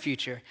knows the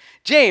future.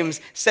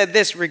 James said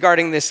this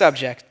regarding this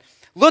subject.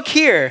 Look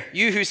here,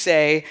 you who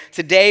say,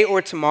 today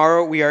or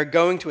tomorrow we are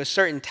going to a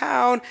certain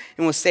town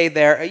and will stay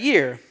there a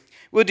year.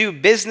 We'll do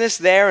business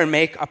there and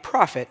make a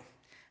profit.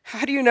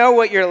 How do you know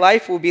what your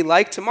life will be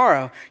like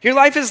tomorrow? Your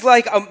life is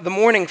like the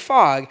morning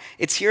fog.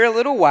 It's here a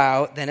little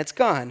while, then it's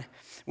gone.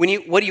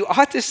 What you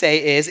ought to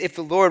say is, if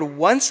the Lord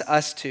wants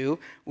us to,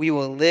 we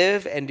will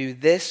live and do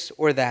this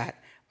or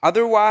that.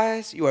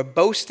 Otherwise, you are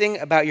boasting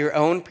about your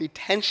own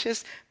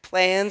pretentious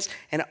plans,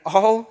 and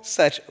all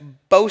such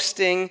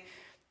boasting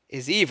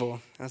is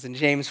evil. That's in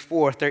James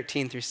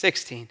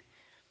 4:13-16.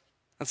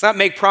 Let's not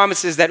make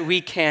promises that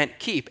we can't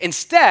keep.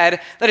 Instead,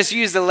 let us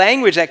use the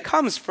language that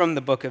comes from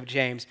the book of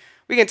James.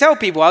 We can tell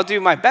people, I'll do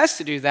my best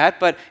to do that,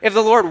 but if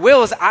the Lord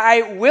wills,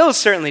 I will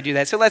certainly do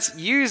that. So let's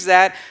use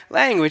that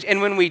language.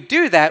 And when we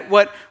do that,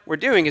 what we're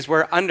doing is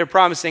we're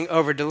under-promising,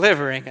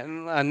 over-delivering.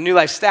 And on New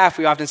Life staff,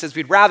 we often says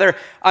we'd rather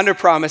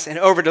under-promise and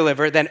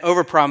over-deliver than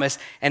over-promise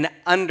and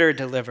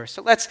under-deliver.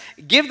 So let's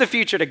give the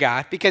future to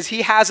God because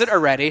he has it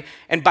already,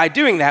 and by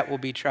doing that, we'll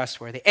be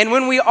trustworthy. And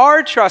when we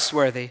are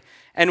trustworthy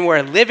and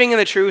we're living in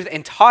the truth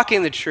and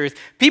talking the truth,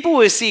 people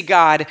will see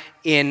God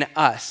in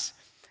us.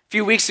 A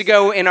few weeks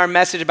ago in our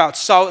message about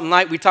salt and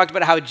light, we talked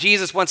about how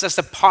Jesus wants us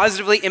to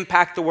positively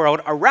impact the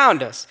world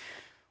around us.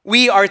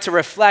 We are to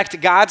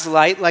reflect God's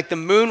light like the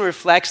moon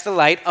reflects the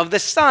light of the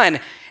sun.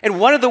 And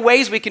one of the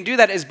ways we can do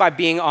that is by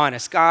being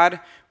honest. God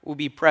will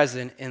be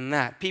present in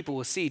that. People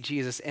will see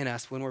Jesus in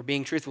us when we're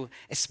being truthful,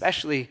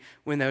 especially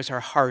when those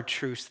are hard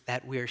truths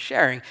that we are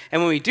sharing.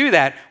 And when we do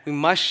that, we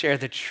must share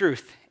the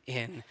truth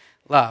in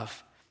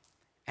love.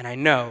 And I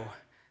know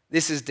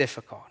this is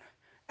difficult.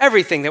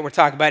 Everything that we're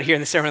talking about here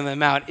in the Sermon on the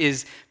Mount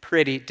is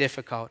pretty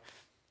difficult.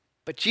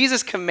 But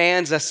Jesus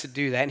commands us to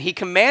do that. And he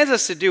commands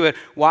us to do it.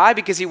 Why?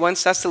 Because he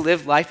wants us to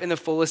live life in the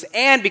fullest,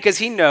 and because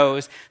he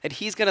knows that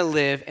he's going to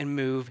live and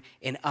move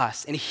in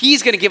us. And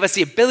he's going to give us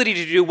the ability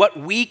to do what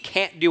we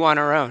can't do on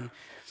our own.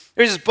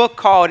 There's this book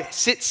called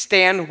Sit,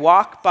 Stand,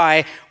 Walk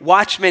by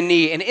Watchman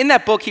Nee. And in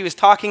that book, he was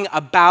talking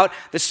about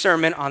the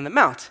Sermon on the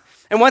Mount.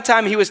 And one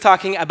time he was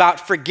talking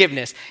about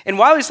forgiveness. And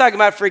while he was talking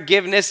about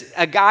forgiveness,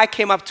 a guy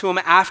came up to him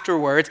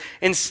afterwards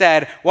and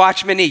said,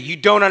 Watchman Nee, you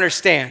don't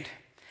understand.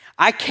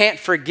 I can't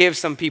forgive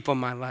some people in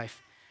my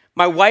life.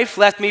 My wife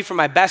left me for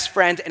my best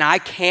friend, and I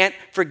can't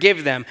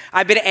forgive them.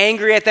 I've been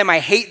angry at them, I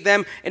hate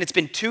them, and it's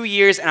been 2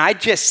 years, and I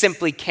just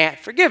simply can't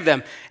forgive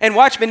them. And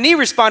Watchman Nee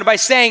responded by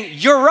saying,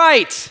 you're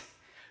right.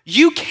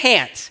 You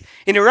can't.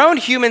 In your own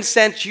human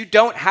sense, you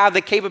don't have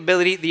the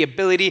capability, the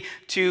ability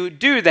to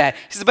do that.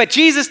 He says, but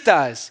Jesus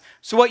does.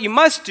 So what you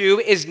must do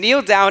is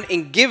kneel down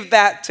and give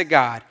that to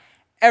God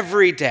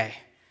every day.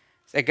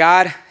 Say,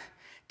 God,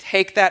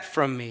 take that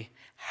from me.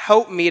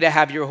 Help me to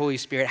have your Holy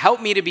Spirit.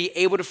 Help me to be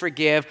able to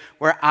forgive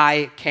where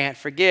I can't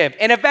forgive.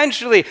 And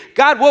eventually,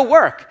 God will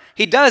work.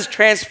 He does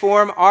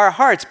transform our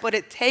hearts, but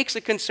it takes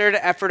a concerted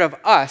effort of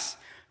us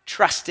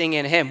trusting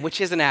in him,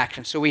 which is an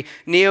action. So we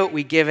kneel,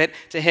 we give it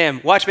to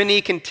him. Watchman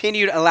Nee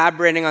continued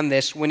elaborating on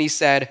this when he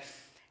said,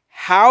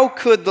 how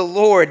could the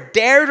Lord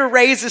dare to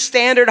raise the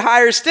standard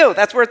higher still?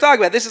 That's what we're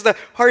talking about. This is the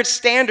hard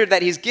standard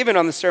that he's given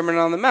on the Sermon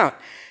on the Mount.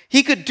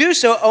 He could do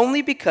so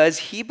only because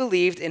he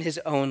believed in his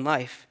own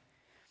life.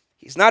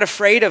 He's not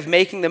afraid of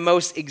making the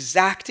most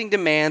exacting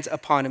demands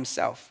upon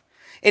himself.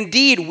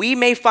 Indeed, we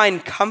may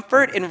find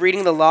comfort in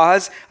reading the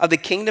laws of the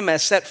kingdom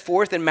as set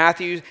forth in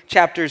Matthew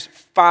chapters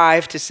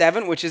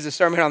 5-7, which is the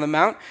Sermon on the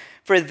Mount,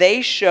 for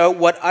they show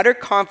what utter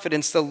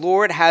confidence the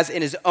Lord has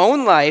in his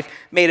own life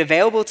made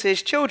available to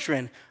his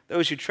children,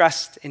 those who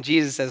trust in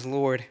Jesus as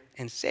Lord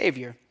and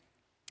Savior.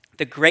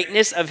 The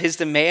greatness of his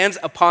demands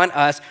upon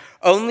us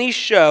only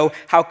show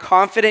how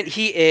confident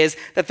he is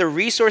that the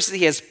resources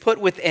he has put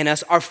within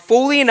us are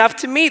fully enough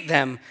to meet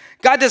them.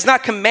 God does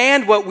not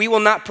command what we will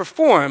not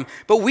perform,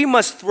 but we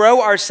must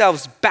throw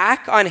ourselves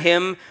back on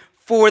him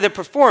for the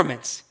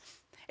performance.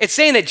 It's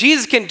saying that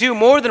Jesus can do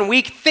more than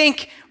we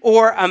think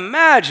or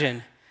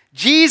imagine.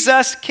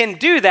 Jesus can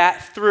do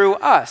that through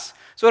us.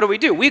 So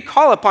what do? We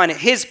call upon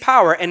his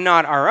power and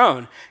not our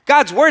own.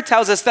 God's word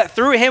tells us that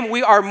through him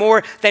we are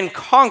more than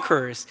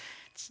conquerors.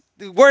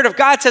 The word of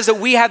God says that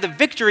we have the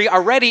victory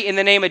already in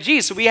the name of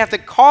Jesus. So we have to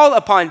call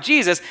upon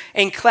Jesus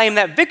and claim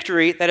that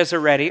victory that is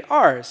already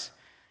ours.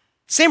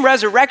 Same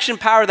resurrection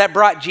power that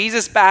brought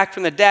Jesus back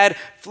from the dead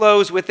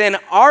flows within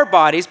our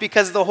bodies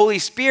because the Holy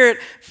Spirit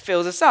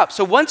fills us up.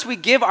 So once we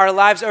give our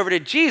lives over to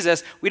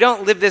Jesus, we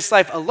don't live this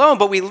life alone,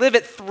 but we live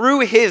it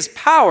through his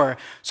power.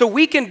 So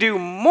we can do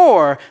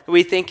more than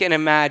we think and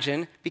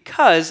imagine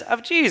because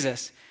of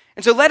Jesus.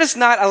 And so let us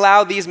not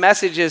allow these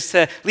messages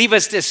to leave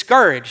us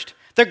discouraged.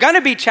 They're going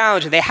to be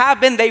challenging. They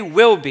have been, they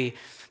will be.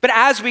 But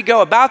as we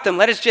go about them,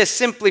 let us just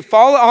simply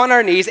fall on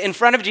our knees in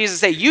front of Jesus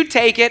and say, you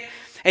take it,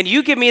 and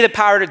you give me the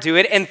power to do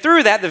it, and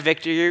through that, the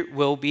victory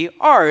will be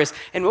ours.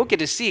 And we'll get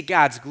to see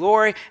God's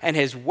glory and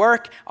his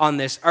work on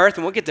this earth,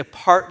 and we'll get to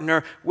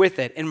partner with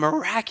it in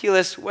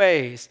miraculous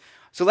ways.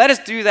 So let us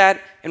do that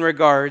in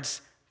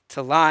regards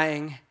to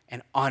lying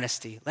and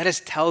honesty. Let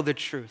us tell the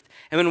truth.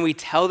 And when we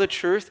tell the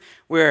truth,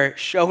 we're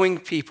showing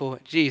people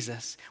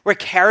Jesus. We're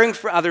caring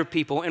for other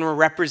people, and we're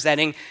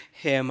representing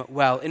him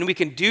well. And we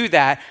can do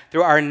that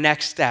through our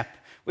next step,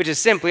 which is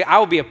simply, I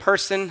will be a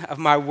person of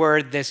my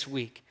word this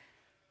week.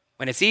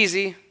 When it's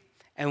easy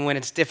and when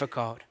it's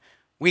difficult.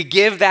 We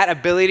give that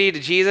ability to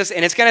Jesus,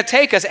 and it's going to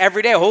take us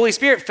every day. Holy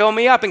Spirit, fill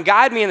me up and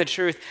guide me in the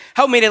truth.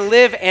 Help me to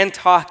live and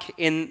talk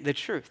in the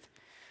truth.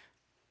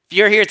 If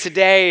you're here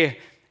today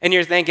and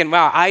you're thinking,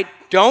 wow, I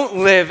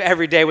don't live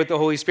every day with the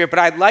Holy Spirit, but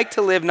I'd like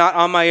to live not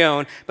on my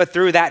own, but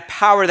through that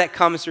power that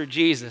comes through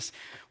Jesus.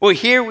 Well,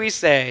 here we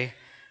say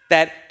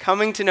that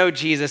coming to know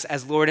Jesus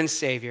as Lord and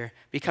Savior,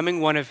 becoming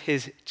one of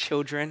his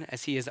children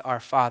as he is our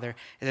Father,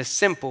 is as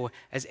simple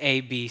as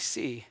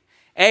ABC.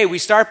 A, we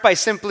start by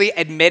simply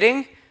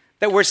admitting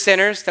that we're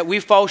sinners, that we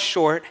fall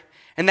short,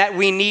 and that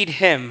we need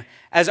him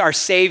as our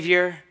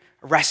Savior,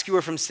 a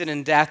rescuer from sin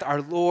and death,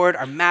 our Lord,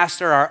 our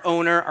Master, our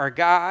owner, our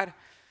God.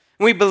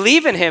 And we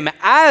believe in him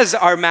as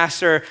our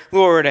Master,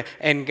 Lord,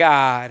 and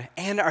God,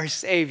 and our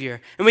Savior.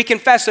 And we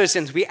confess those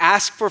sins. We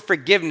ask for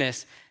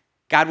forgiveness.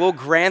 God will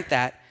grant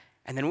that.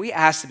 And then we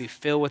ask to be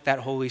filled with that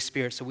Holy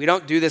Spirit. So we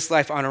don't do this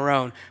life on our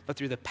own, but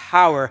through the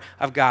power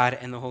of God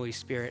and the Holy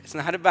Spirit. It's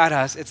not about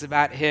us, it's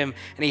about him.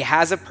 And he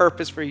has a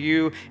purpose for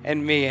you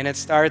and me. And it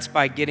starts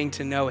by getting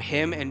to know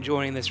him and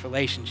joining this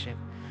relationship.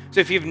 So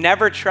if you've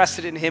never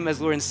trusted in him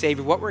as Lord and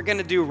Savior, what we're going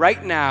to do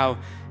right now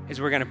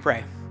is we're going to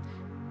pray.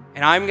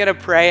 And I'm going to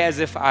pray as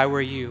if I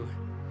were you.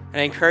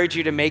 And I encourage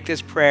you to make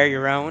this prayer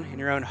your own, in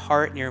your own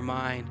heart and your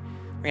mind.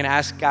 We're going to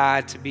ask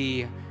God to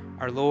be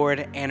our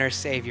Lord and our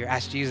Savior.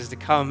 Ask Jesus to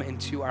come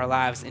into our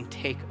lives and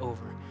take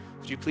over.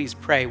 Would you please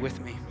pray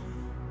with me?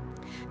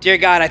 Dear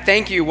God, I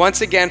thank you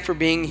once again for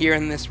being here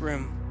in this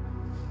room.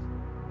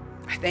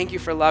 I thank you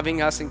for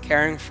loving us and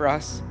caring for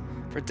us.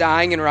 for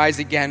dying and rise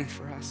again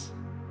for us.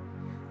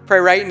 Pray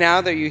right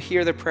now that you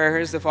hear the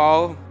prayers of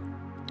all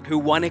who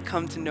want to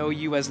come to know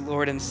you as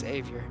Lord and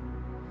Savior.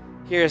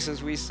 Hear us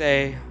as we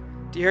say,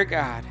 dear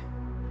God,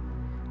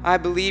 I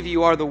believe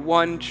you are the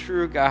one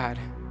true God.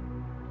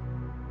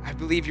 I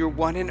believe your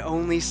one and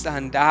only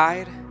Son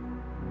died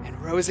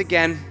and rose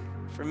again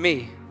for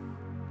me.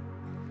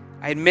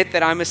 I admit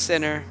that I'm a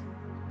sinner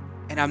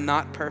and I'm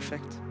not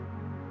perfect.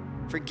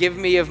 Forgive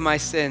me of my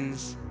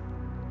sins.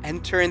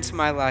 Enter into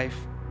my life.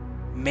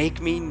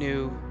 Make me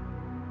new.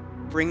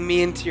 Bring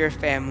me into your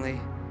family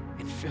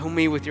and fill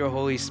me with your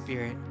Holy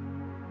Spirit.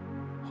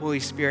 Holy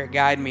Spirit,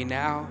 guide me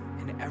now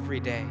and every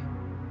day.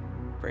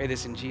 Pray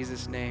this in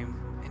Jesus' name.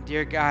 And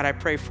dear God, I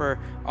pray for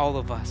all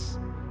of us.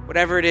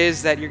 Whatever it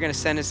is that you're going to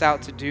send us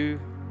out to do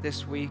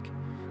this week,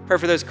 pray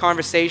for those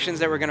conversations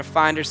that we're going to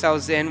find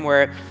ourselves in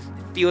where it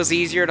feels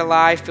easier to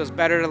lie, feels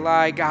better to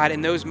lie. God,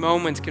 in those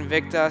moments,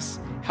 convict us,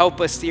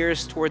 help us, steer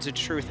us towards the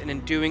truth, and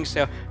in doing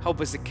so,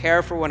 help us to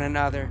care for one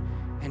another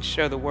and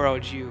show the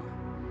world you.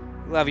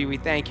 We love you, we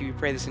thank you, we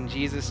pray this in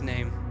Jesus'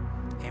 name.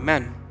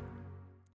 Amen.